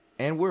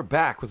And we're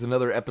back with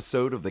another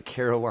episode of the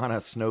Carolina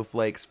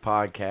Snowflakes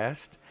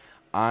podcast.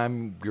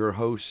 I'm your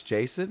host,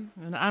 Jason.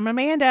 And I'm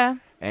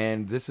Amanda.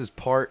 And this is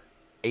part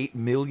 8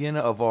 million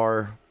of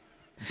our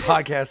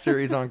podcast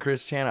series on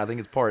Chris Chan. I think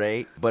it's part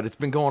 8, but it's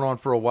been going on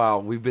for a while.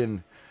 We've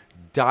been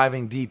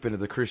diving deep into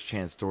the Chris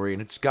Chan story,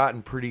 and it's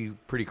gotten pretty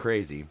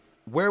crazy.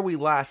 Where we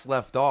last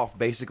left off,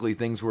 basically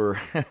things were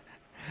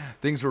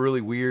things were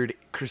really weird.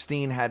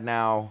 Christine had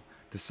now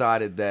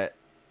decided that,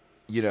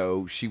 you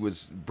know, she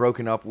was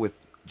broken up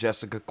with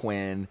Jessica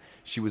Quinn.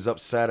 She was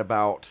upset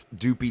about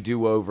Doopy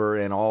Do-Over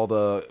and all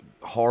the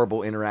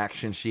horrible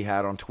interactions she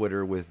had on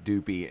Twitter with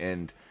Doopy,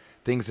 and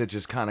things had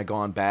just kind of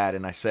gone bad.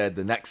 And I said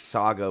the next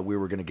saga we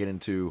were going to get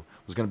into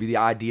was going to be the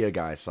Idea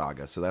Guy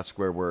saga. So that's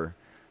where we're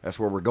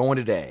going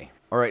today.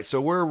 All right,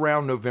 so we're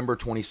around November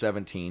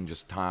 2017,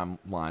 just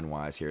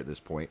timeline-wise here at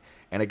this point.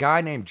 And a guy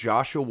named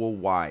Joshua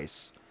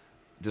Weiss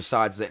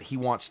decides that he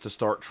wants to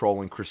start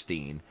trolling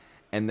Christine,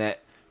 and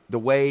that the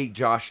way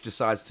Josh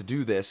decides to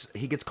do this,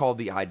 he gets called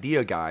the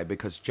Idea Guy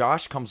because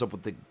Josh comes up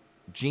with the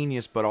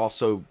genius but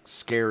also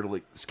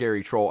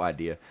scary troll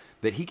idea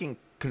that he can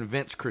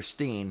convince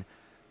Christine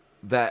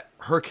that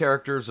her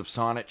characters of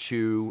Sonnet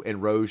Chu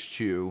and Rose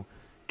Chu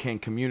can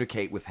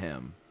communicate with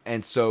him.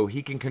 And so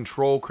he can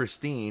control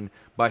Christine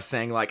by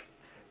saying, like,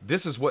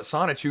 this is what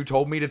Sonnet Chu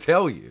told me to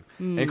tell you.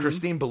 And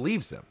Christine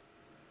believes him.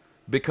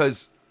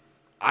 Because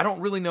I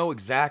don't really know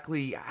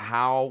exactly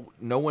how,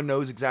 no one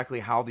knows exactly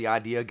how the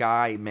Idea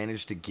Guy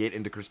managed to get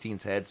into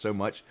Christine's head so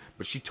much,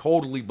 but she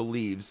totally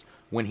believes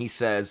when he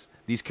says,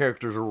 these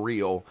characters are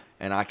real,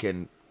 and I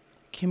can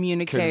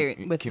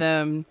communicate with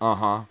them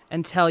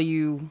and tell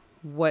you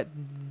what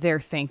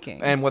they're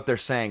thinking. And what they're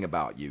saying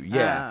about you,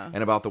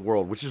 and about the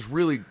world, which is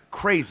really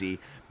crazy,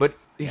 but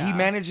he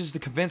manages to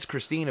convince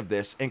Christine of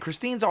this, and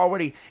Christine's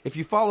already, if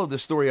you follow the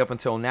story up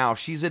until now,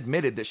 she's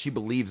admitted that she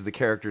believes the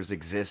characters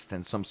exist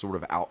in some sort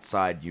of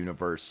outside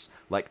universe,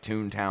 like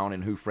Toontown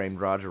and Who Framed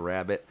Roger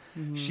Rabbit.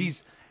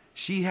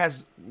 She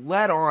has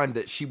let on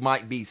that she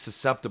might be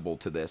susceptible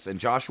to this,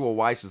 and Joshua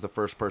Weiss is the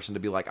first person to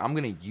be like, I'm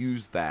going to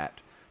use that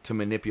to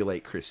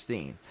manipulate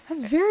Christine.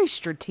 That's very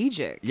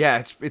strategic. Yeah,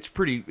 it's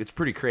pretty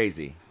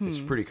crazy. It's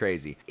pretty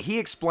crazy. He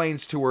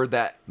explains to her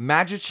that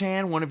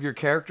Magi-Chan, one of your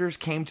characters,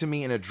 came to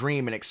me in a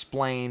dream and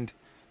explained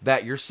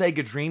that your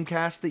Sega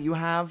Dreamcast that you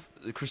have,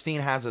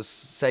 Christine has a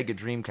Sega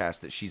Dreamcast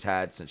that she's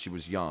had since she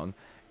was young,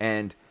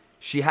 and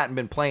she hadn't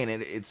been playing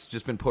it. It's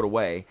just been put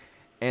away.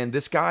 And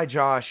this guy,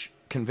 Josh,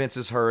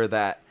 convinces her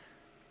that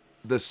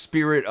the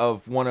spirit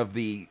of one of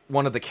the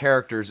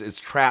characters is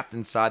trapped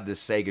inside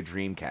this Sega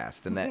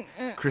Dreamcast, and that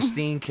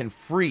Christine can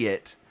free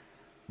it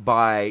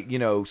by, you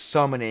know,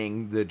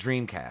 summoning the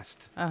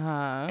Dreamcast.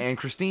 And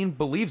Christine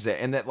believes it,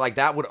 and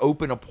that would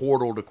open a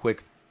portal to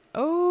Quick.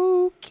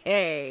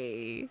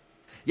 Okay.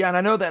 Yeah, and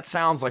I know that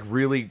sounds like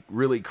really,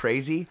 really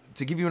crazy.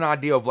 To give you an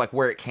idea of like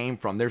where it came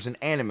from, there's an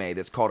anime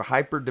that's called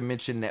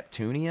Hyperdimension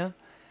Neptunia,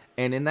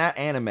 and in that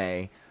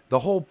anime, the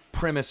whole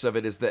premise of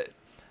it is that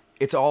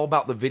it's all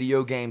about the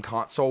video game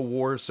console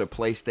wars, so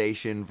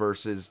PlayStation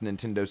versus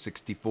Nintendo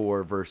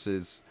 64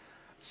 versus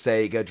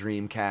Sega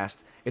Dreamcast.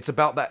 It's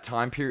about that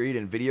time period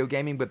in video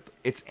gaming, but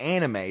it's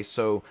anime,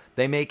 so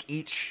they make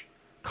each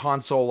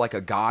console like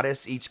a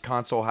goddess. Each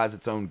console has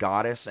its own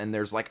goddess, and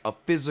there's like a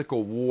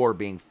physical war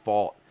being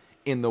fought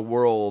in the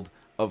world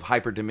of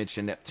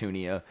Hyperdimension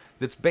Neptunia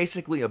that's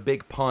basically a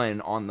big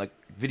pun on the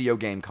video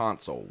game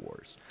console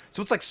wars.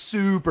 So it's like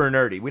super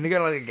nerdy. We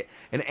got like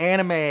an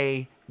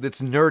anime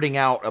that's nerding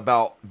out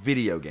about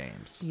video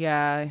games.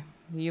 Yeah,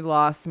 you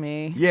lost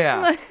me.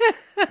 Yeah.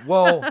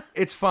 Well,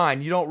 it's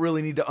fine. You don't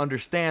really need to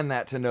understand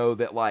that to know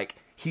that, like,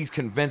 he's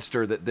convinced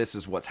her that this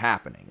is what's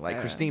happening. Like,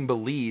 Christine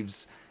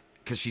believes,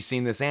 because she's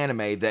seen this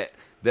anime, that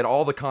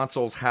all the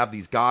consoles have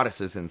these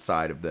goddesses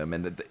inside of them,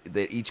 and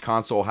that each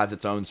console has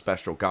its own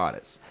special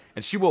goddess.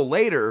 And she will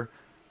later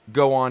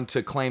go on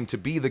to claim to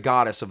be the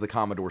goddess of the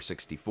Commodore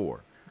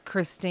 64.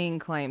 Christine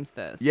claims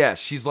this. Yeah,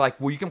 she's like,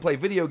 well, you can play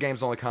video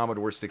games on the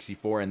Commodore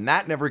 64, and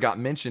that never got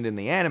mentioned in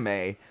the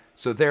anime,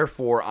 so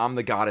therefore I'm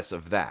the goddess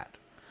of that.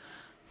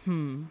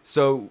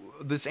 So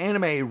this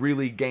anime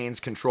really gains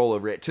control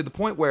over it, to the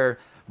point where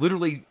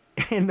literally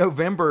in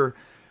November,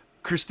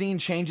 Christine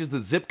changes the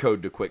zip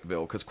code to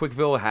Quickville, because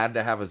Quickville had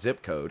to have a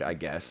zip code, I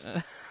guess.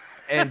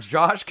 And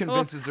Josh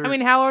convinces her. I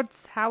mean, how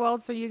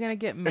else are you going to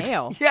get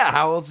mail? Yeah,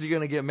 how else are you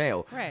going to get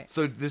mail? Right.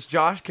 So this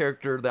Josh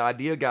character, the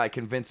Idea Guy,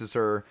 convinces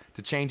her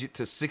to change it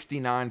to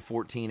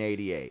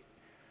 691488.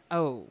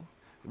 Oh.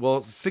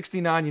 Well,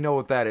 69, you know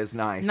what that is.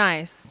 Nice.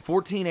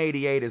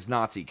 1488 is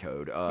Nazi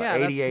code. Yeah,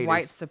 88 that's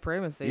white is,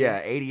 supremacy.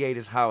 Yeah, 88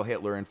 is Heil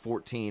Hitler, and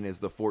 14 is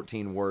the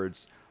 14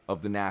 words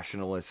of the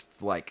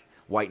nationalists, like,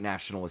 white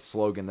nationalist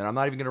slogan that I'm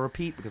not even going to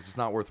repeat because it's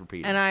not worth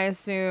repeating. And I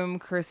assume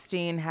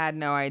Christine had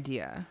no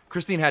idea.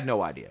 Christine had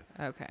no idea.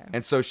 Okay.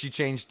 And so she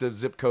changed the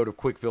zip code of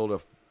Quickville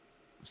to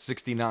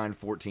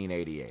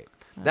 691488.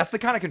 That's the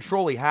kind of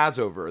control he has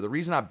over her. The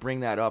reason I bring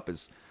that up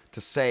is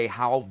to say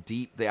how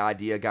deep the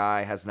Idea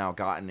Guy has now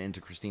gotten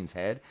into Christine's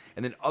head.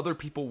 And then other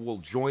people will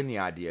join the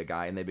Idea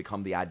Guy and they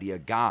become the Idea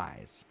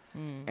Guys.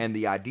 And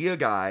the idea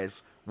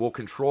guys will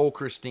control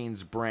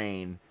Christine's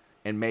brain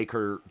and make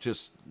her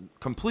just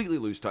completely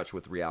lose touch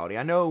with reality.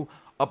 I know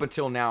up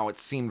until now it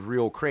seemed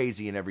real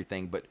crazy and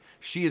everything, but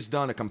she has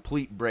done a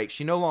complete break.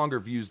 She no longer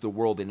views the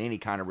world in any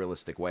kind of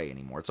realistic way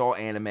anymore. It's all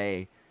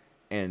anime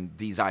and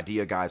these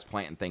idea guys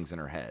planting things in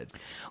her head.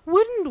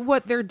 Wouldn't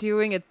what they're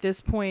doing at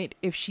this point,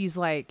 if she's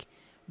like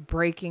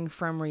breaking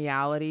from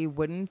reality,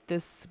 wouldn't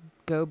this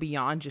go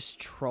beyond just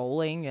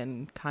trolling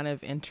and kind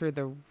of enter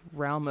the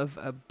realm of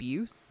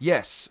abuse?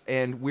 Yes,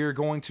 and we're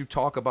going to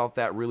talk about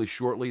that really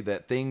shortly,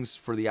 that things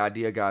for the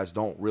idea guys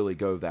don't really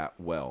go that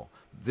well.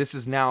 This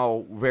is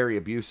now very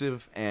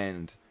abusive,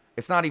 and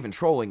it's not even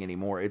trolling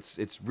anymore.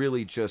 It's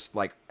really just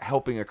like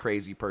helping a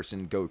crazy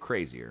person go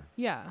crazier.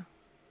 Yeah.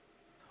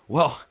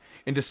 Well,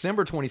 in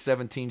December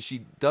 2017,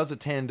 she does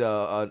attend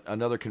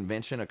another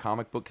convention, a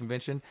comic book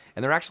convention,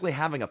 and they're actually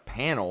having a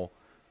panel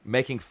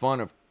making fun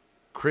of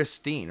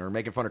Christine, or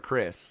making fun of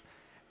Chris.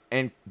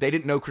 And they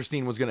didn't know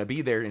Christine was going to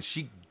be there, and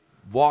she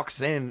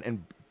walks in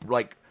and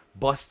like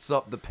busts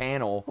up the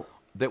panel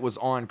that was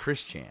on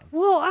Chris Chan.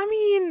 Well, I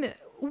mean,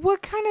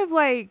 what kind of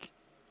like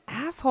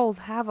assholes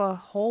have a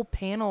whole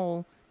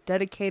panel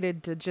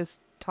dedicated to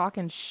just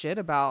talking shit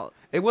about?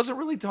 It wasn't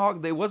really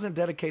It wasn't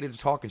dedicated to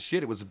talking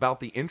shit. It was about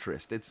the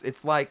interest.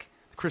 It's like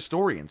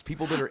Christorians,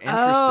 people that are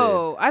interested.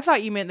 Oh, I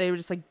thought you meant they were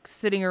just like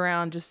sitting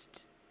around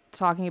just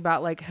talking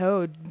about like,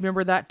 oh,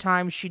 remember that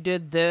time she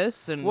did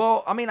this? And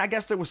well, I mean, I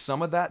guess there was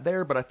some of that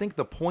there, but I think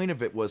the point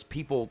of it was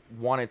people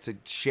wanted to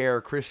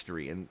share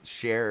Christory and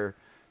share.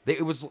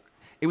 It was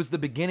the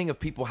beginning of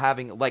people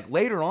having, like,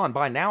 later on.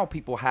 By now,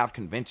 people have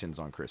conventions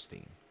on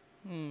Christine.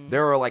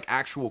 There are like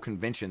actual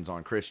conventions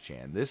on Chris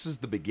Chan. This is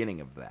the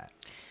beginning of that.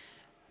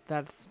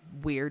 That's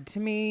weird to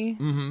me.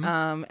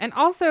 Mm-hmm. And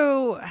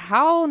also,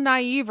 how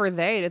naive are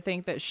they to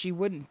think that she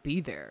wouldn't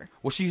be there?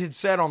 Well, she had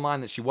said online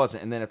that she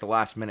wasn't, and then at the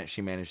last minute,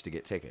 she managed to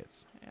get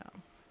tickets. Yeah.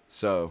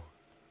 So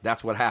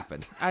that's what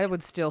happened. I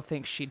would still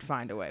think she'd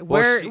find a way.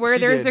 Well, where she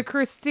there's did. a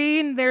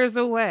Christine, there's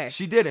a way.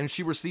 She did, and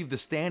she received a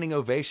standing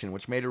ovation,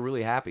 which made her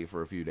really happy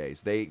for a few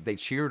days. They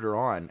cheered her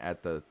on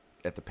at the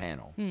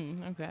panel.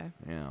 Okay.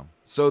 Yeah.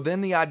 So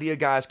then the idea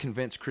guys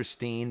convinced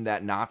Christine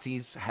that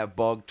Nazis have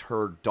bugged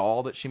her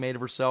doll that she made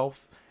of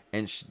herself,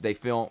 and she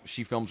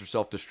films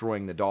herself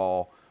destroying the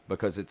doll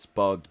because it's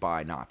bugged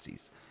by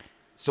Nazis.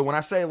 So when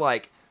I say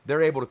like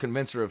they're able to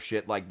convince her of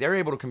shit, like they're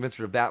able to convince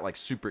her of that like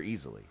super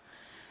easily.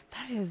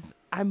 That is,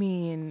 I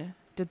mean,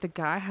 did the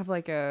guy have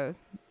like a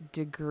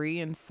degree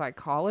in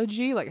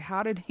psychology? Like,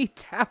 how did he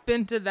tap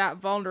into that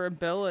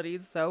vulnerability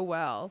so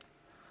well?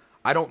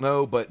 I don't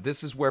know, but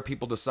this is where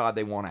people decide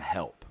they want to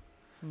help.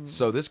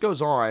 So this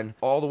goes on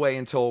all the way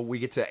until we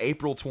get to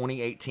April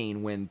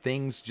 2018, when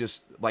things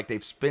just, like,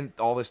 they've spent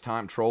all this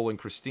time trolling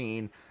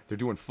Christine. They're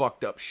doing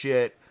fucked up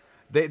shit.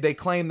 They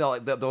claim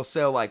they'll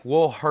say, like,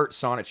 we'll hurt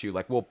Sonichu,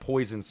 like, we'll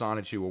poison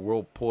Sonichu, or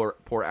we'll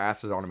pour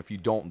acid on him if you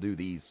don't do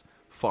these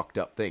fucked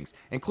up things,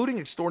 including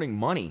extorting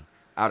money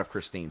out of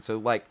Christine. So,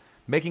 like,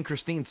 making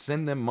Christine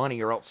send them money,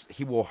 or else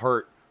he will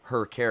hurt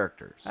her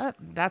characters.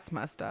 That's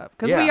messed up.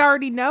 Because we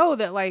already know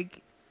that,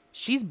 like,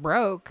 she's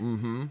broke.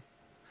 Mm-hmm.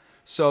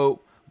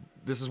 So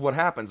this is what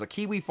happens. A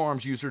Kiwi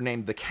Farms user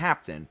named The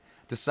Captain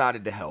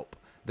decided to help.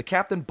 The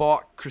Captain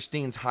bought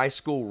Christine's high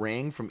school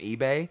ring from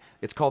eBay.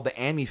 It's called the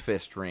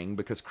Amethyst ring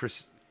because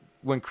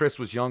when Chris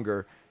was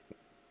younger,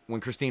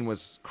 when Christine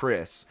was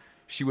Chris,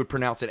 she would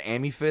pronounce it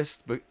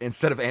amethyst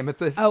instead of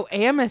amethyst. Oh,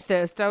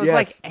 amethyst. I was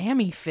like,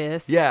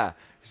 amethyst. Yeah,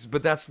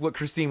 but that's what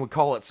Christine would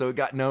call it, so it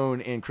got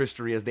known in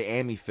Christory as the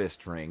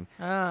amethyst ring.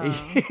 Oh.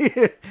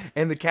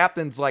 And the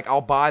Captain's like,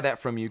 I'll buy that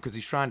from you, because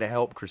he's trying to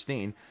help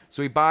Christine.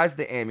 So he buys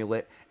the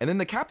amulet, and then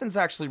the Captain's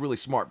actually really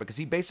smart, because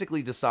he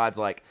basically decides,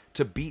 like,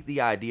 to beat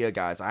the idea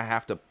guys, I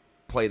have to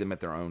play them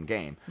at their own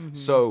game. Mm-hmm.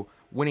 So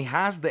when he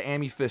has the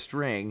amethyst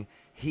ring,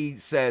 he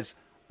says,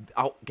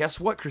 guess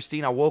what,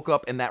 Christine? I woke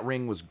up and that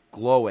ring was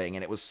glowing,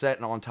 and it was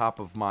sitting on top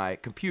of my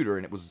computer,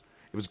 and it was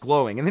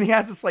glowing. And then he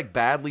has this like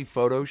badly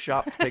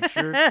photoshopped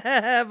picture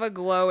of a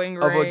glowing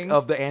ring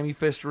of the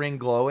amethyst ring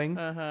glowing.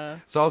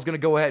 So I was gonna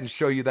go ahead and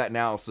show you that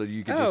now, so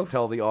you could just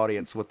tell the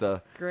audience what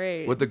the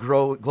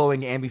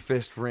glowing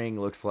amethyst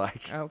ring looks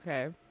like.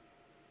 Okay.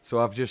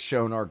 So I've just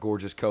shown our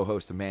gorgeous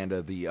co-host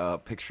Amanda the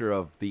picture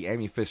of the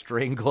amethyst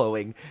ring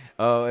glowing.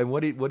 And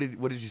what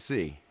did you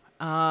see?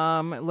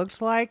 It looked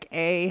like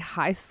a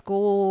high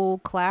school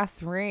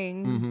class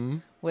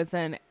ring with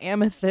an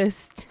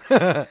amethyst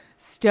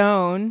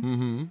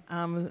stone.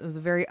 It was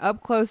a very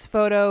up close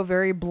photo,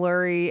 very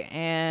blurry,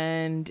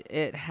 and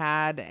it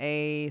had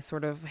a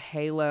sort of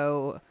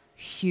halo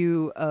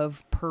hue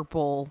of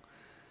purple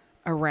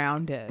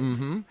around it.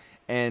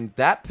 And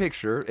that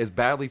picture is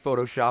badly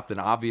photoshopped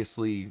and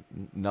obviously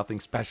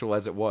nothing special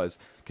as it was.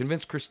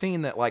 Convinced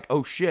Christine that, like,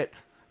 oh shit,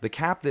 the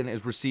Captain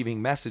is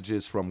receiving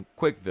messages from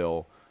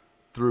Quickville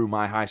through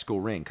my high school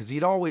ring, because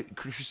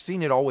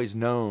Christine had always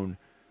known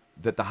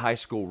that the high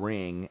school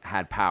ring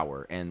had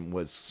power and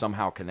was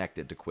somehow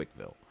connected to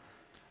Quickville.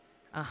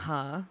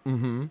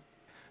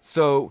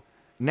 So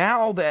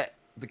now that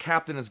the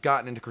Captain has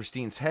gotten into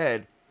Christine's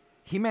head,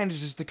 he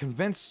manages to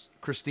convince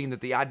Christine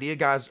that the idea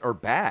guys are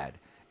bad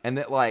and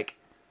that, like,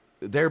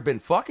 they've been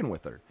fucking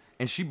with her.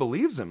 And she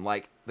believes him.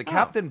 Like, the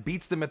captain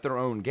beats them at their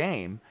own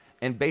game.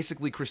 And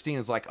basically Christine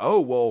is like, oh,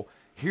 well,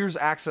 here's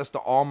access to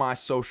all my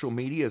social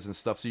medias and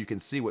stuff so you can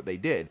see what they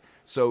did.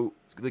 So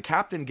the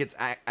captain gets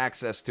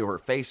access to her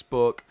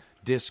Facebook,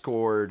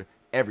 Discord,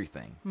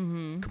 everything.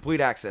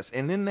 Complete access.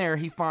 And then there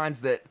he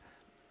finds that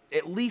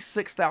at least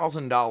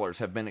 $6,000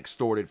 have been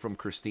extorted from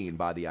Christine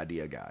by the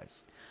idea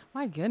guys.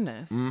 My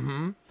goodness.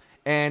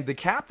 And the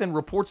captain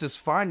reports his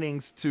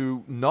findings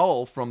to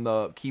Null from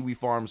the Kiwi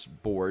Farms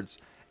boards,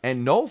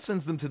 and Null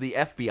sends them to the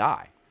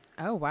FBI.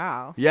 Oh,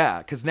 wow. Yeah,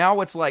 because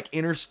now it's like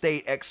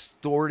interstate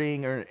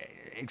extorting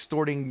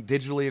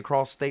digitally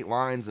across state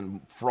lines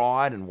and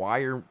fraud and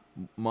wire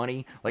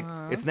money. Like,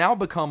 it's now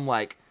become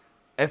like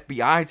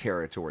FBI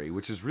territory,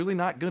 which is really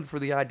not good for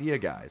the idea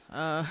guys.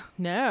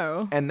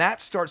 No. And that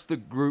starts the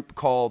group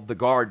called the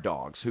Guard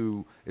Dogs,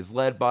 who is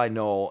led by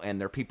Null,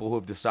 and they're people who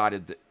have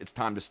decided that it's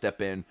time to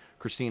step in.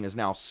 Christine is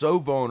now so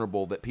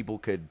vulnerable that people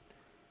could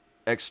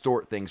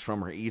extort things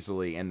from her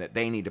easily and that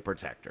they need to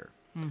protect her.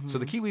 So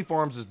the Kiwi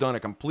Farms has done a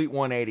complete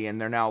 180,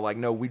 and they're now like,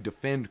 no, we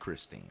defend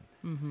Christine,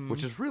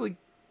 which is really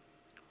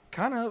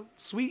kind of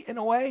sweet in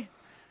a way.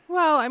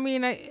 Well, I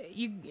mean,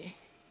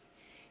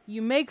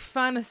 you make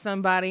fun of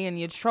somebody and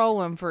you troll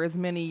them for as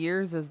many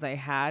years as they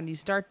had. You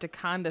start to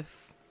kind of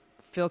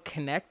feel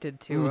connected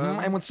to them.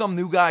 And when some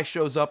new guy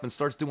shows up and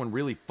starts doing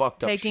really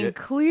fucked up shit.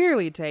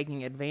 Clearly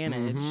taking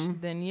advantage,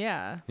 then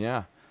yeah.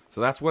 Yeah.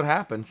 So that's what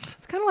happens.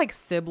 It's kind of like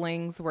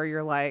siblings where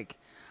you're like,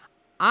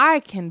 I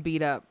can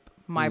beat up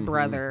my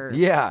brother.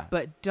 Yeah.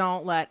 But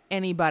don't let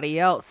anybody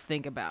else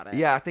think about it.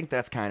 Yeah, I think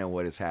that's kind of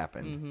what has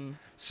happened.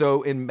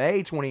 So in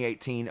May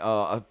 2018,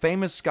 a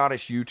famous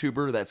Scottish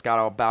YouTuber that's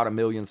got about 1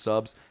 million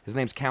subs, his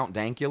name's Count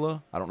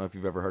Dankula. I don't know if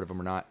you've ever heard of him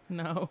or not.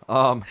 No.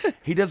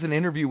 He does an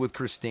interview with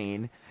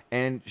Christine,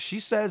 and she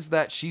says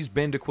that she's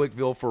been to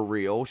Quickville for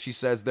real. She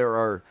says there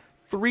are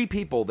 3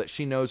 people that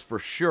she knows for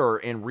sure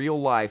in real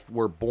life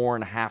were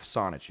born half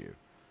Sonichu.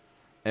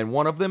 And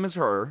one of them is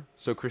her,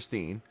 so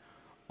Christine.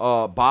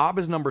 Bob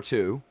is number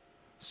 2,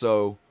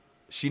 so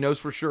she knows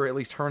for sure at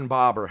least her and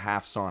Bob are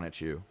half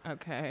Sonichu.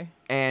 Okay.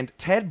 And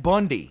Ted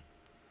Bundy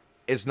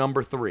is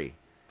number 3.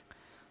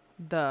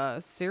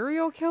 The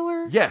serial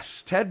killer?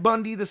 Yes, Ted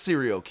Bundy, the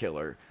serial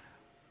killer.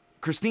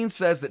 Christine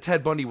says that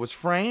Ted Bundy was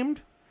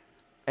framed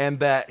and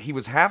that he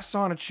was half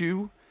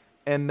Sonichu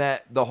and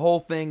that the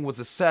whole thing was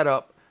a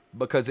setup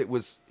because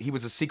he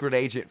was a secret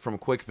agent from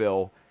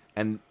Quickville,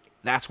 and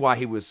that's why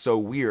he was so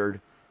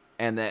weird,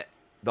 and that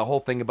the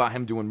whole thing about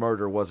him doing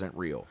murder wasn't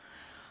real.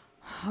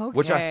 Okay.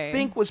 Which I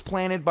think was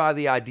planted by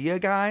the idea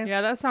guys.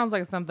 Yeah, that sounds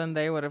like something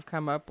they would have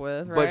come up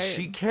with, right? But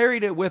she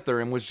carried it with her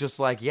and was just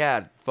like,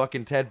 yeah,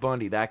 fucking Ted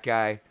Bundy, that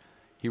guy,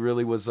 he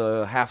really was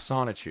a half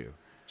Sonichu.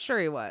 Sure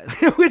he was.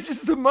 Which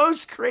is the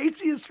most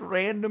craziest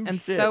random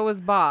And shit. so was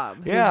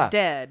Bob, Yeah. who's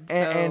dead. So.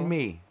 And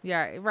me.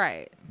 Yeah,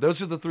 right.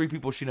 Those are the 3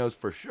 people she knows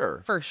for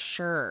sure. For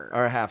sure.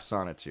 Are half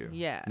Sonichu.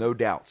 Yeah. No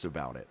doubts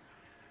about it.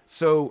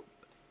 So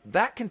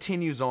that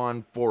continues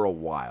on for a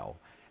while.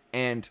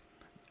 And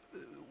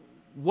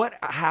what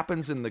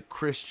happens in the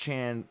Chris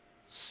Chan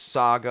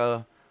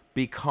saga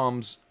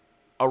becomes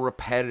a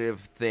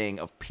repetitive thing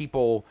of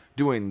people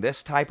doing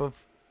this type of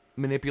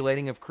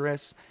manipulating of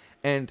Chris.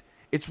 And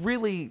it's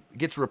really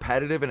gets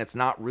repetitive and it's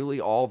not really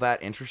all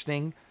that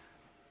interesting.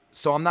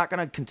 So I'm not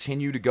going to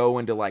continue to go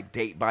into like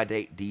date by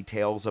date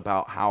details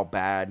about how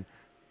bad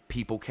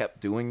people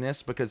kept doing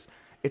this, because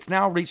it's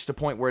now reached a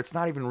point where it's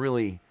not even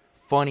really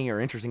funny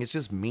or interesting. It's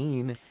just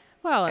mean.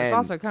 Well, it's and-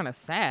 also kind of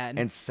sad.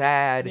 And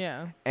sad.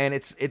 Yeah. And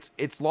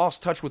it's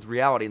lost touch with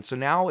reality. And so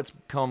now it's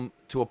come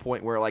to a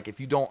point where, like, if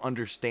you don't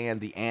understand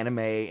the anime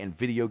and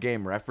video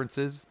game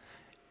references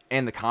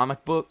and the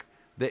comic book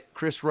that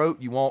Chris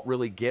wrote, you won't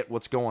really get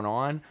what's going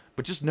on.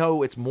 But just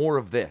know it's more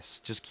of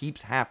this. Just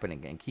keeps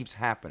happening and keeps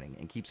happening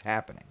and keeps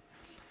happening.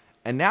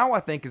 And now I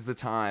think is the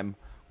time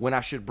when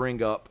I should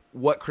bring up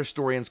what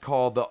Christorians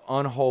call the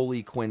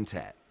unholy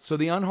quintet. So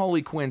the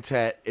unholy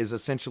quintet is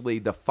essentially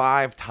the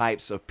 5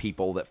 types of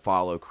people that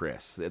follow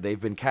Chris.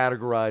 They've been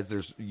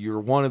categorized.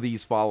 You're one of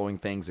these following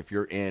things if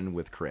you're in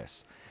with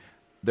Chris.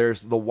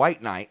 There's the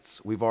White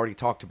Knights. We've already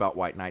talked about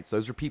White Knights.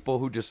 Those are people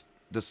who just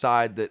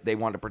decide that they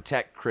want to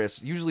protect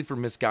Chris, usually for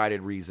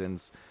misguided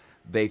reasons.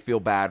 They feel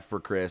bad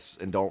for Chris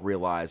and don't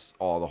realize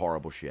all the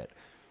horrible shit.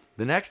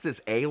 The next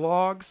is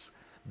A-Logs.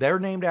 They're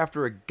named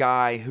after a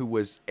guy who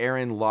was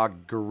Aaron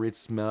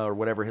Logarithma or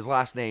whatever. His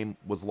last name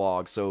was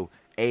Log, so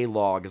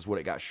A-Log is what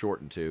it got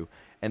shortened to.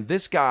 And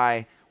this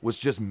guy was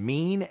just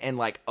mean and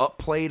like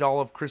upplayed all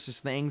of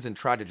Chris's things and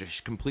tried to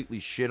just completely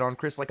shit on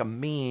Chris, like a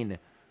mean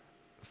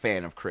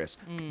fan of Chris.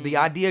 The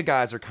idea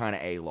guys are kind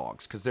of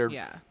A-Logs because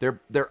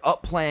they're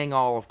upplaying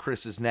all of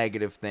Chris's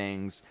negative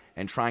things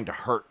and trying to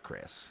hurt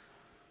Chris.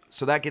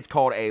 So that gets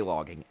called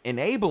A-Logging.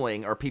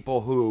 Enabling are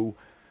people who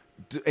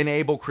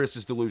enable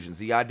Chris's delusions.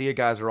 The idea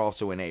guys are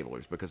also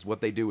enablers because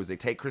what they do is they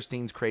take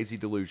Christine's crazy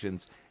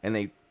delusions and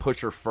they push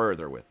her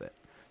further with it.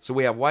 So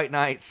we have White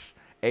Knights,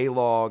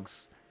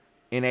 A-Logs,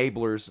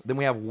 enablers. Then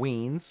we have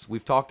weens.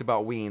 We've talked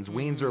about weens.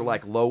 Weens are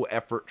like low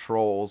effort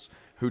trolls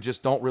who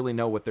just don't really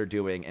know what they're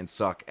doing and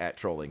suck at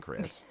trolling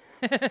Chris.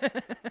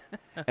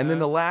 And then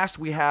the last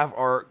we have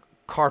are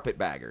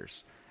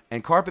carpetbaggers.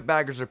 And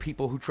carpetbaggers are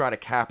people who try to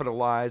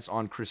capitalize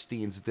on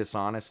Christine's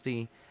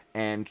dishonesty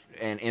and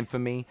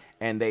infamy,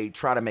 and they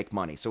try to make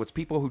money. So it's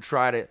people who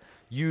try to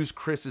use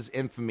Chris's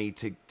infamy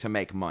to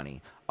make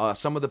money.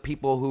 Some of the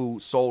people who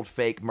sold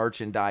fake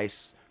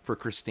merchandise for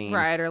Christine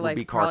Right, or would like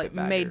be probably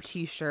carpetbaggers. made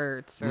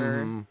T-shirts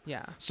or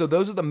yeah. So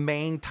those are the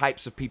main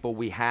types of people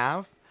we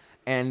have.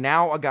 And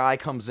now a guy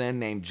comes in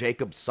named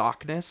Jacob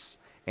Sockness,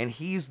 and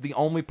he's the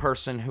only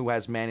person who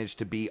has managed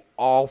to be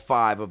all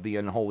 5 of the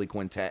Unholy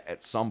Quintet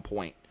at some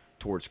point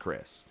towards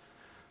Chris.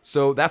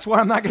 So that's why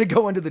I'm not going to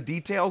go into the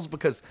details,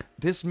 because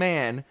this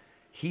man,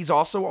 he's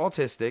also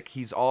autistic,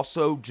 he's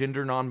also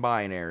gender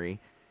non-binary,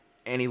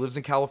 and he lives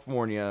in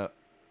California.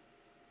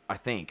 I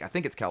think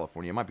it's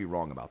California. I might be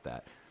wrong about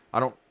that. I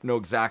don't know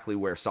exactly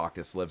where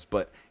Sockness lives,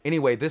 but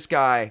anyway, this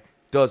guy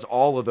does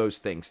all of those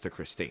things to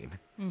Christine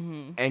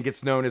and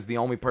gets known as the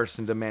only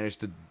person to manage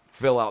to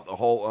fill out the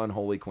whole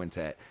Unholy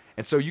Quintet.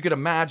 And so you could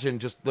imagine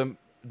just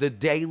the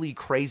daily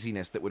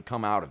craziness that would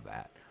come out of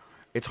that.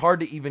 It's hard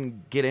to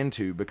even get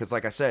into because,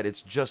 like I said,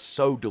 it's just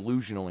so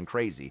delusional and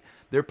crazy.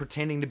 They're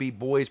pretending to be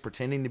boys,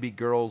 pretending to be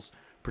girls,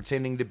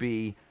 pretending to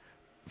be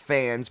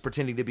fans,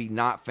 pretending to be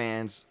not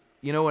fans.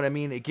 You know what I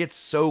mean? It gets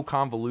so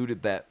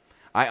convoluted that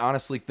I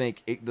honestly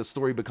think the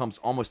story becomes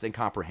almost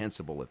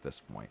incomprehensible at this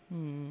point.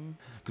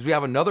 Because we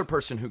have another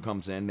person who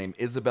comes in named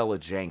Isabella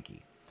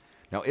Janke.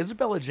 Now,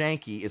 Isabella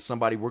Janke is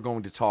somebody we're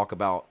going to talk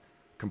about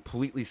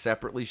completely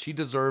separately. She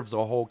deserves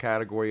a whole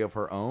category of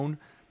her own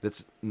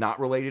that's not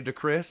related to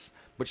Chris,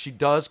 but she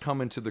does come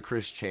into the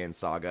Chris Chan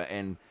saga,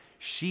 and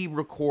she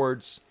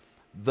records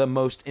the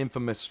most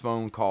infamous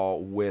phone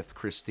call with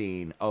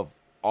Christine of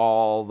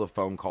all the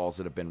phone calls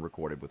that have been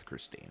recorded with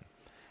Christine.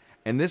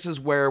 And this is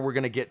where we're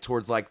going to get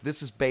towards, like,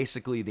 this is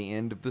basically the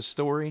end of the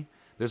story.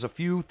 There's a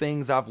few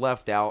things I've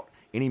left out.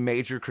 Any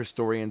major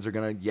Christorians are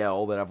going to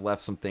yell that I've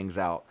left some things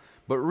out.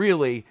 But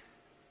really,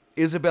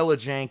 Isabella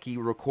Janke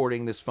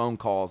recording this phone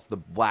call is the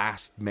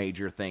last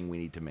major thing we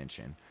need to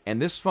mention.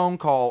 And this phone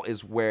call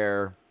is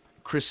where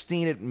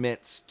Christine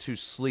admits to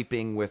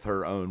sleeping with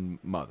her own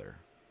mother,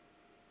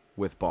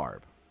 with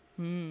Barb.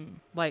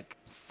 Like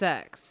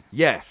sex.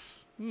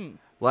 Yes.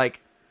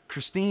 Like,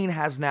 Christine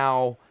has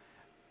now...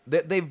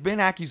 They've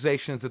been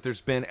accusations that there's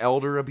been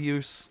elder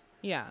abuse.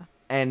 Yeah.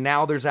 And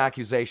now there's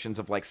accusations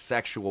of, like,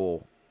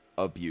 sexual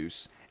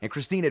abuse. And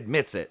Christine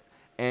admits it.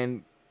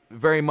 And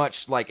very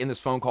much, like, in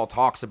this phone call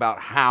talks about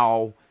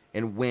how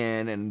and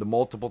when and the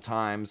multiple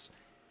times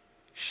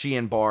she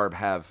and Barb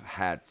have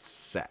had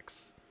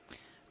sex.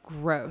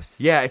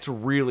 Gross. Yeah, it's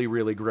really,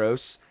 really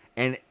gross.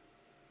 And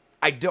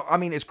I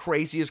mean, as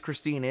crazy as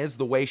Christine is,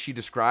 the way she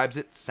describes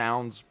it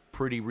sounds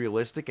pretty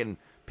realistic, and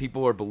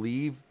people are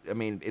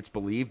it's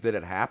believed that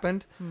it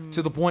happened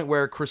to the point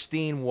where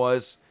Christine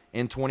was,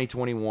 in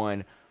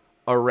 2021,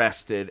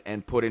 arrested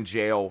and put in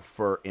jail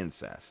for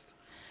incest.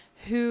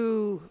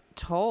 Who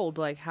told?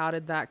 Like, how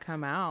did that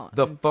come out?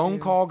 The phone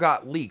call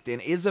got leaked,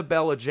 and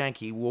Isabella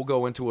Janke, we'll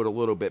go into it a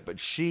little bit, but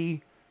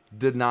she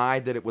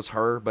denied that it was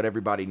her, but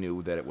everybody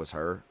knew that it was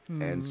her.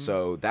 And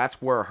so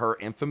that's where her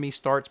infamy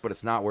starts, but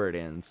it's not where it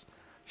ends.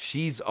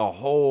 She's a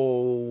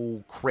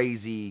whole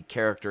crazy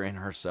character in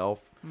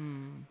herself.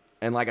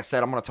 And like I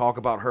said, I'm going to talk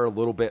about her a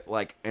little bit,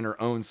 like, in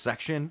her own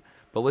section.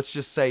 But let's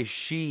just say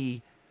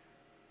she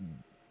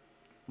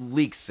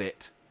leaks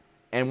it.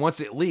 And once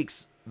it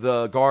leaks,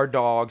 the guard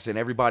dogs and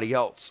everybody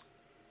else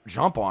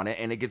jump on it.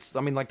 And it gets,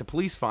 like, the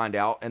police find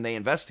out and they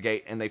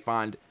investigate and they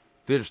find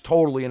there's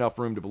totally enough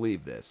room to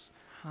believe this.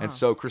 And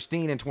so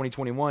Christine in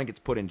 2021 gets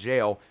put in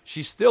jail.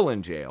 She's still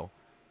in jail.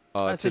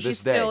 So to she's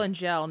this day. still in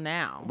jail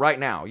now. Right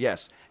now,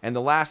 yes. And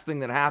the last thing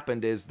that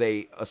happened is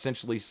they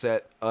essentially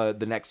set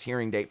the next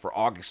hearing date for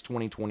August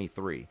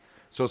 2023.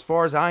 So as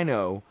far as I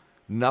know,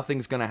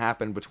 nothing's going to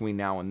happen between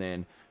now and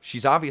then.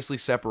 She's obviously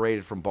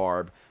separated from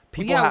Barb.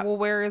 Well,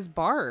 where is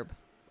Barb?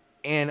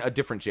 In a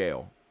different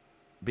jail,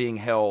 being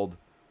held,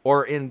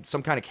 or in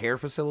some kind of care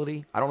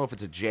facility. I don't know if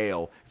it's a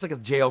jail. It's like a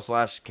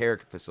jail/care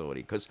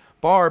facility, because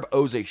Barb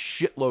owes a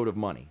shitload of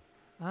money.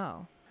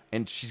 Oh.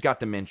 And she's got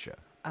dementia.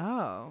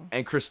 Oh.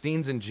 And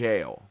Christine's in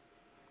jail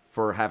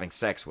for having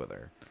sex with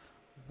her.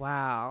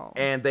 Wow.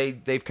 And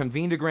they've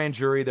convened a grand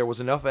jury. There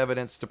was enough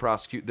evidence to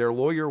prosecute. Their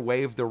lawyer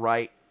waived the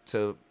right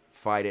to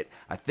fight it.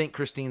 I think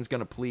Christine's going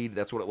to plead.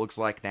 That's what it looks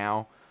like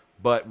now.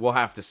 But we'll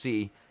have to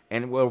see.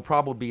 And it will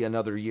probably be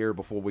another year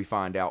before we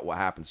find out what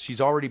happens.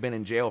 She's already been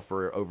in jail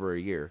for over a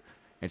year.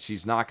 And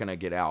she's not going to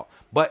get out.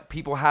 But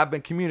people have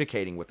been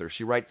communicating with her.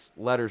 She writes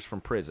letters from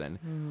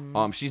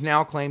prison. She's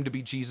now claimed to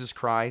be Jesus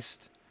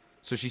Christ.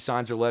 So she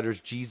signs her letters,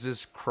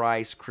 Jesus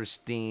Christ,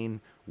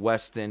 Christine,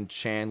 Weston,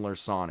 Chandler,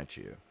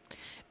 Sonichu.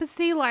 But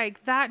see,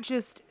 like,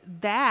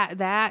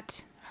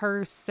 that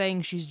her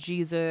saying she's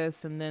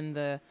Jesus and then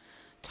the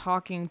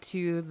talking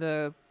to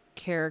the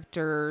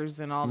characters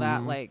and all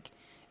that, like,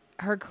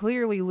 her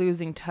clearly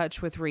losing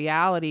touch with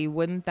reality,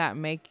 wouldn't that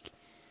make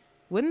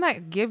Wouldn't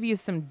that give you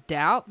some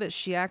doubt that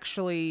she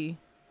actually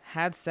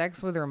had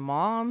sex with her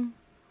mom?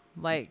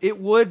 Like, It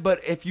would,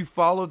 but if you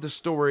followed the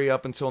story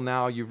up until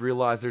now, you've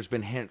realized there's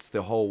been hints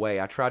the whole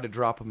way. I tried to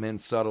drop them in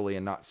subtly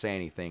and not say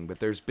anything, but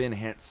there's been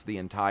hints the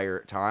entire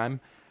time.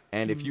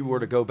 And if you were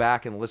to go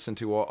back and listen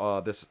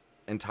to this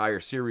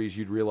entire series,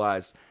 you'd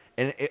realize,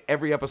 and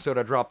every episode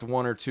I dropped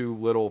one or two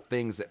little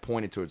things that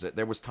pointed towards it.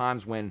 There was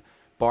times when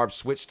Barb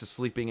switched to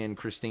sleeping in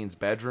Christine's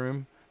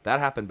bedroom. That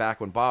happened back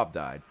when Bob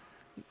died.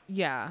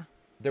 yeah.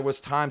 There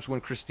was times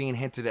when Christine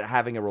hinted at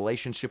having a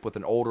relationship with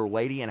an older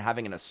lady and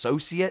having an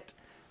associate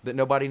that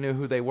nobody knew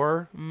who they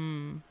were.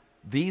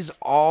 These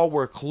all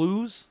were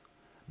clues,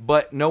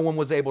 but no one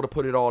was able to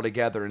put it all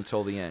together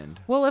until the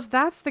end. Well, if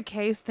that's the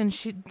case, then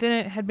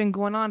it had been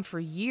going on for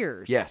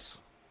years. Yes.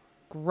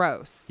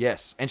 Gross.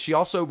 Yes. And she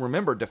also,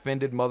 remember,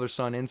 defended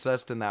mother-son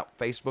incest in that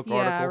Facebook article.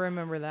 Yeah, I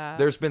remember that.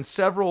 There's been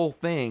several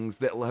things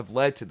that have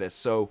led to this.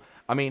 So,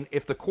 I mean,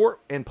 if the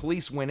court and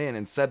police went in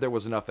and said there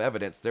was enough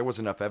evidence, there was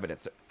enough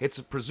evidence. It's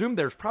presumed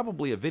there's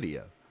probably a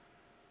video,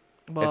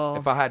 well,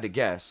 if I had to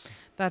guess.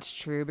 that's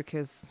true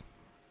because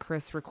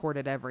Chris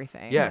recorded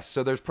everything. Yes,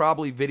 so there's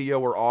probably video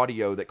or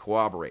audio that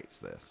corroborates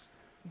this.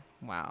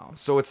 Wow.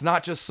 So it's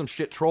not just some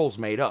shit trolls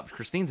made up.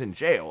 Christine's in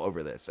jail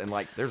over this, and,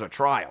 like, there's a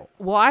trial.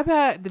 Well, I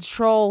bet the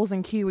trolls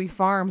in Kiwi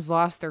Farms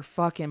lost their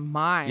fucking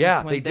minds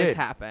Yeah, when they this did.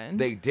 happened.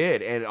 They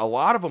did, and a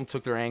lot of them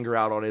took their anger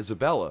out on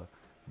Isabella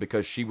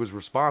because she was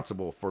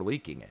responsible for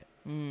leaking it.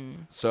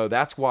 So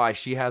that's why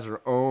she has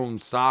her own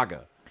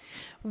saga.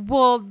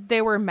 Well,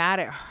 they were mad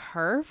at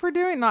her for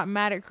doing it, not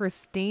mad at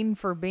Christine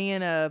for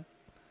being a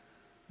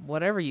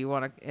whatever you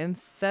want, an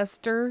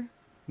incester.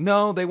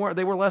 No, they weren't.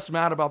 They were less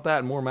mad about that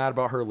and more mad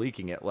about her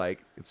leaking it.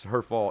 Like, it's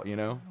her fault, you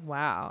know?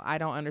 Wow, I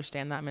don't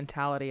understand that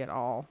mentality at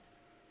all.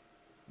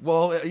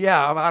 Well,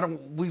 yeah, I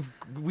don't.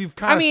 We've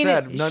kind of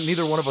said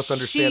neither one of us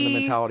understand the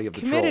mentality of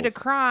the trolls. She committed a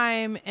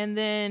crime, and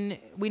then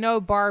we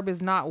know Barb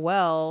is not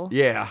well.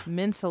 Yeah.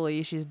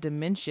 Mentally, she's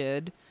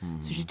dementiaed.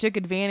 So she took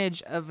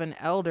advantage of an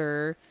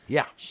elder.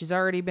 Yeah. She's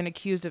already been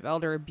accused of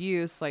elder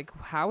abuse. Like,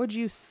 how would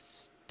you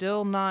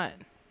still not?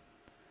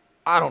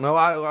 I don't know.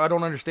 I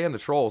don't understand the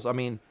trolls. I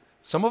mean,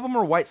 some of them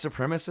are white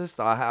supremacists.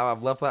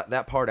 I've left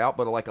that part out,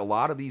 but like a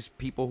lot of these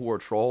people who are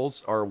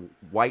trolls are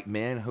white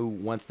men who,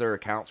 once their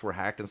accounts were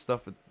hacked and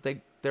stuff,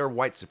 they're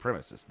white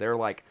supremacists. They're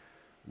like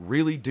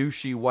really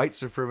douchey white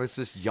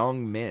supremacist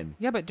young men.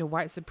 Yeah, but do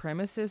white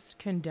supremacists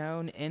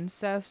condone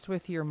incest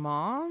with your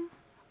mom?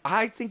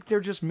 I think they're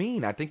just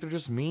mean. I think they're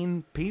just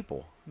mean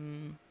people.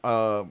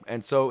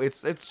 And so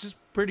it's just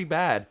pretty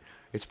bad.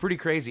 It's pretty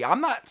crazy. I'm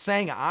not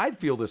saying I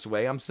feel this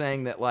way. I'm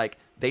saying that, like,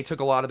 they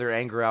took a lot of their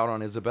anger out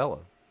on Isabella.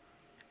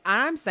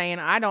 I'm saying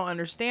I don't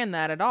understand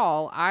that at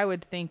all. I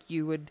would think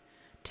you would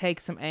take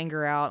some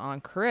anger out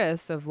on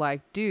Chris of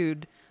like,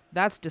 dude,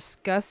 that's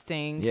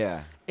disgusting.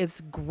 Yeah.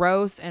 It's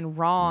gross and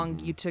wrong.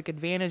 You took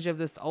advantage of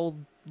this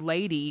old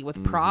lady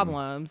with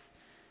problems.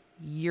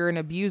 You're an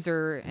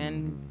abuser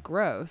and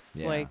gross.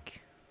 Yeah.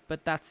 Like,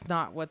 but that's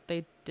not what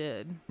they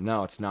did.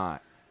 No, it's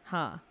not.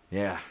 Huh.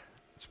 Yeah.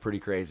 It's pretty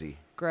crazy.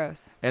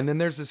 Gross. And then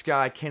there's this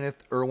guy,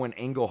 Kenneth Irwin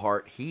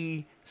Englehart.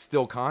 He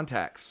still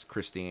contacts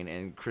Christine,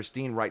 and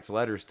Christine writes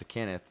letters to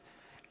Kenneth.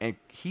 And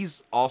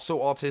he's also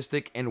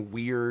autistic and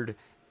weird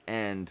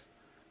and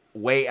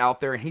way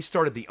out there. And he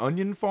started the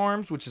Onion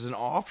Farms, which is an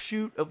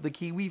offshoot of the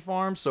Kiwi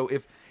Farms. So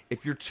if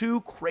you're too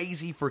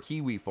crazy for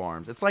Kiwi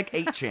Farms, it's like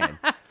 8chan.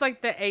 It's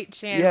like the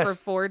 8chan Yes.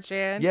 for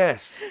 4chan.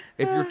 Yes.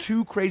 If you're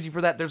too crazy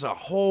for that, there's a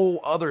whole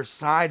other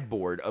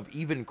sideboard of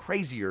even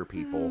crazier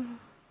people.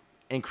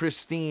 And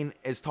Christine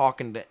is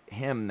talking to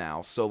him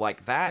now. So,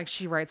 like, that... Like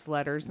she writes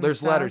letters and There's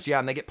stuff. letters, yeah,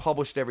 and they get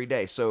published every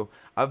day. So,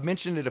 I've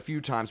mentioned it a few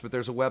times, but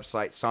there's a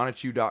website,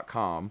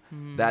 sonnetu.com,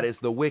 that is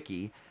the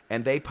wiki.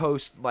 And they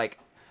post, like...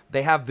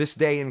 They have This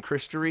Day in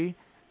Christery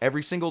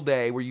every single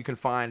day where you can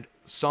find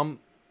some...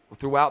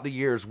 Throughout the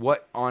years,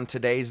 what on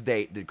today's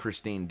date did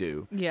Christine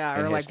do? Yeah,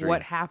 in or like history?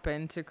 what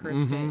happened to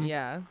Kristen.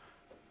 Yeah.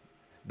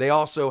 They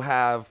also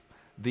have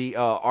the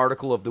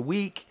article of the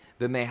week.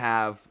 Then they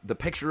have the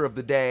picture of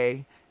the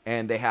day.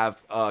 And they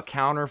have a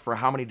counter for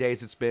how many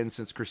days it's been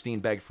since Christine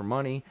begged for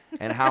money.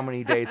 And how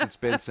many days it's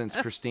been since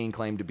Christine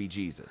claimed to be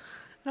Jesus.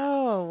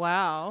 Oh,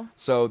 wow.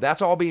 So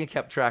that's all being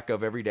kept track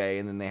of every day.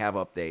 And then they have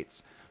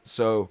updates.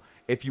 So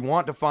if you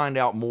want to find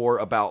out more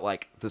about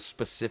like the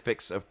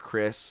specifics of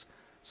Chris,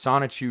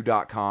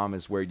 sonnetu.com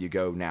is where you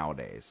go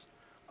nowadays.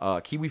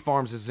 Kiwi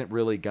Farms isn't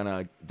really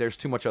gonna... There's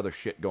too much other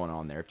shit going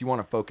on there. If you want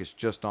to focus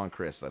just on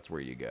Chris, that's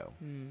where you go.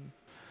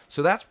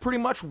 So that's pretty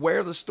much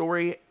where the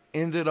story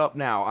ended up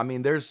now. I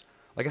mean, there's...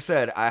 Like I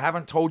said, I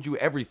haven't told you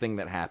everything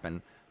that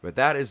happened, but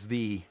that is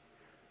the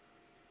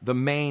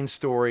main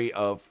story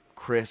of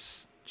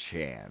Chris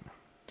Chan.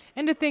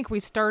 And to think we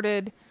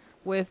started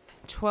with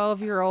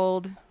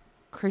 12-year-old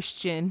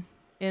Christian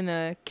in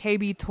a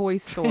KB toy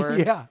store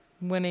Yeah.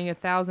 winning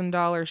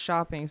 $1,000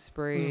 shopping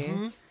spree.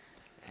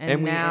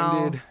 And we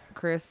now ended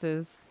Chris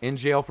is... in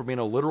jail for being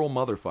a literal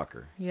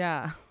motherfucker.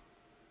 Yeah.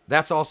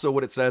 That's also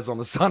what it says on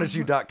the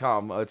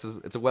sonnetu.com. It's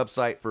a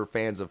website for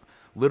fans of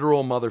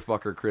literal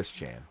motherfucker Chris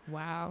Chan.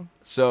 Wow.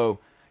 So,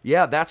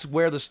 yeah, that's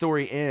where the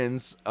story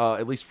ends,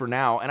 at least for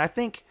now. And I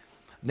think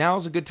now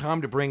is a good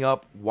time to bring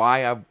up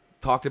why I've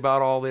talked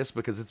about all this,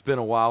 because it's been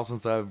a while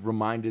since I've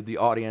reminded the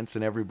audience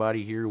and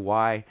everybody here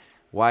why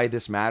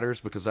this matters,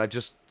 because I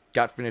just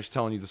got finished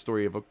telling you the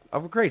story of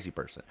a crazy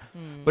person.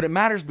 But it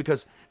matters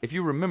because if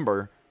you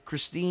remember,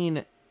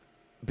 Christine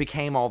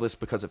became all this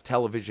because of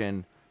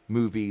television,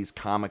 movies,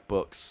 comic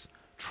books,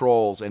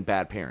 trolls, and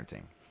bad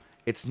parenting.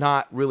 It's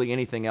not really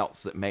anything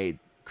else that made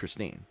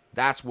Christine.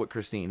 That's what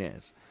Christine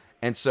is.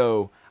 And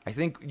so I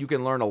think you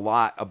can learn a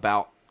lot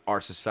about our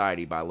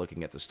society by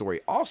looking at the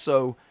story.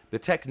 Also, the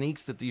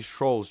techniques that these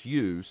trolls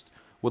used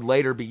would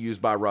later be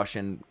used by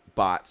Russian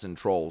bots and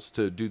trolls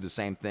to do the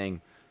same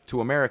thing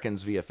to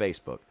Americans via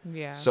Facebook.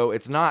 Yeah. So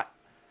it's not,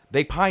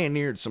 they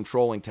pioneered some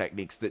trolling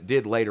techniques that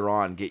did later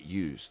on get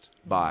used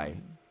by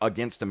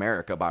against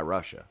America by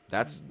Russia.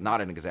 That's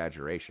not an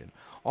exaggeration.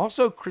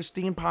 Also,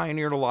 Christine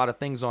pioneered a lot of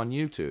things on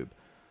YouTube.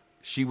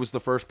 She was the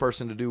first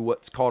person to do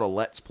what's called a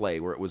Let's Play,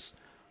 where it was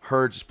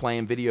her just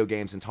playing video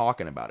games and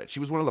talking about it. She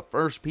was one of the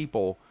first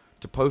people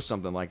to post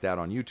something like that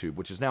on YouTube,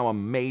 which is now a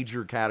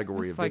major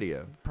category It's of like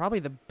video. probably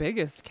the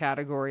biggest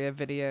category of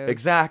videos.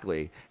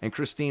 Exactly. And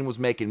Christine was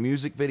making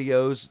music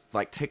videos,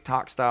 like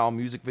TikTok style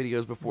music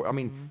videos before. I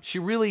mean, she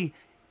really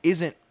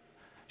isn't,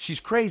 she's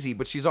crazy,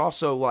 but she's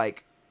also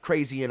like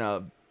crazy in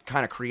a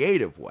kind of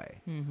creative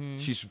way.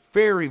 She's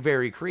very,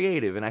 very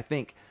creative. And I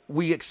think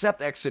we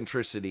accept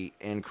eccentricity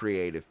in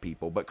creative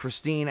people, but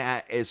Christine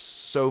is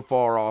so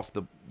far off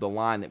the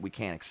line that we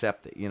can't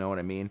accept it. You know what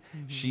I mean?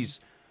 She's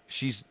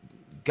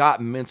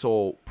got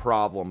mental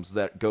problems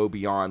that go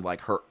beyond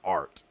like her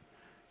art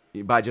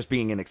by just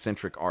being an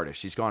eccentric artist.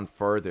 She's gone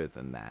further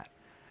than that.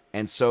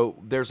 And so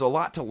there's a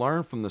lot to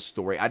learn from the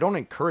story. I don't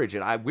encourage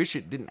it. I wish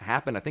it didn't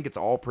happen. I think it's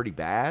all pretty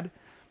bad,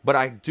 but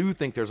I do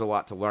think there's a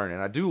lot to learn.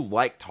 And I do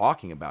like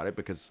talking about it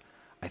because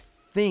I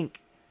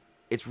think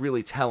it's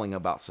really telling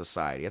about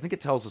society. I think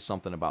it tells us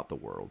something about the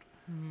world.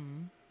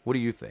 What do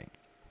you think?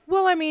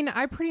 Well, I mean,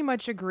 I pretty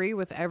much agree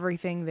with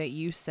everything that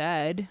you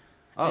said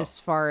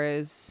as far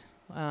as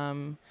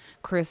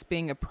Chris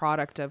being a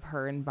product of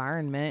her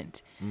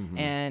environment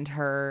and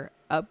her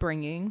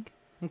upbringing.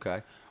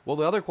 Okay. Well,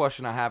 the other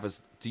question I have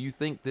is, do you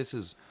think this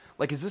is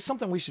this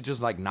something we should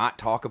just like not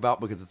talk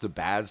about because it's a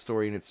bad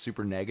story and it's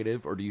super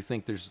negative? Or do you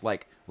think there's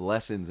like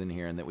lessons in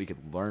here and that we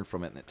could learn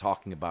from it and that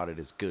talking about it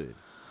is good?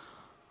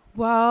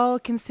 Well,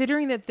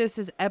 considering that this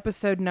is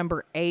episode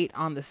number 8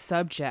 on the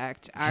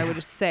subject, I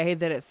would say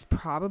that it's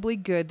probably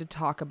good to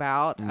talk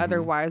about.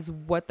 Otherwise,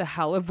 what the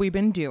hell have we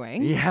been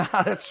doing? Yeah,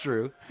 that's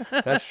true.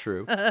 That's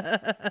true.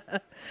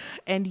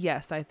 And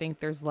yes, I think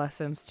there's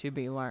lessons to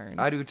be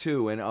learned. I do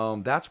too,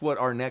 and that's what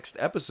our next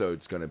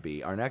episode's going to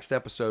be. Our next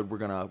episode, we're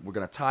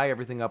gonna tie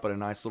everything up in a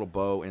nice little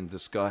bow and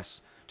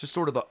discuss just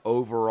sort of the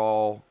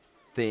overall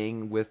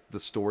thing with the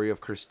story of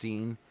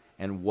Christine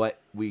and what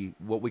we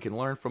can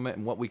learn from it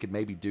and what we could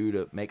maybe do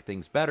to make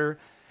things better.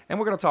 And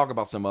we're going to talk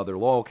about some other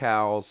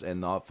lolcows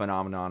and the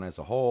phenomenon as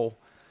a whole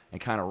and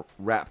kind of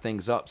wrap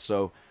things up.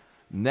 So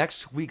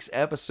next week's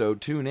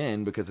episode, tune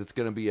in because it's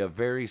going to be a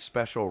very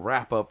special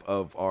wrap-up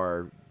of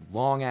our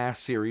long-ass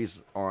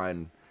series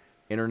on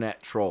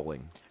internet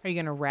trolling. Are you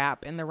going to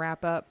rap in the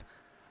wrap-up?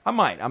 I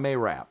may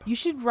rap. You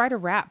should write a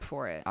rap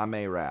for it. I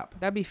may rap.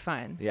 That'd be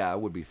fun. Yeah, it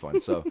would be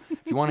fun. So if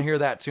you want to hear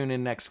that, tune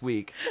in next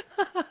week.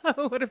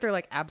 What if they're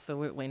like,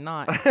 absolutely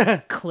not?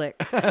 Click.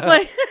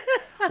 Like,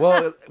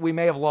 well, we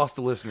may have lost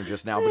a listener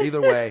just now, but either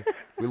way,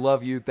 we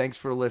love you. Thanks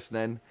for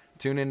listening.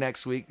 Tune in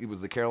next week. It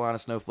was the Carolina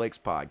Snowflakes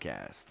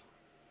podcast.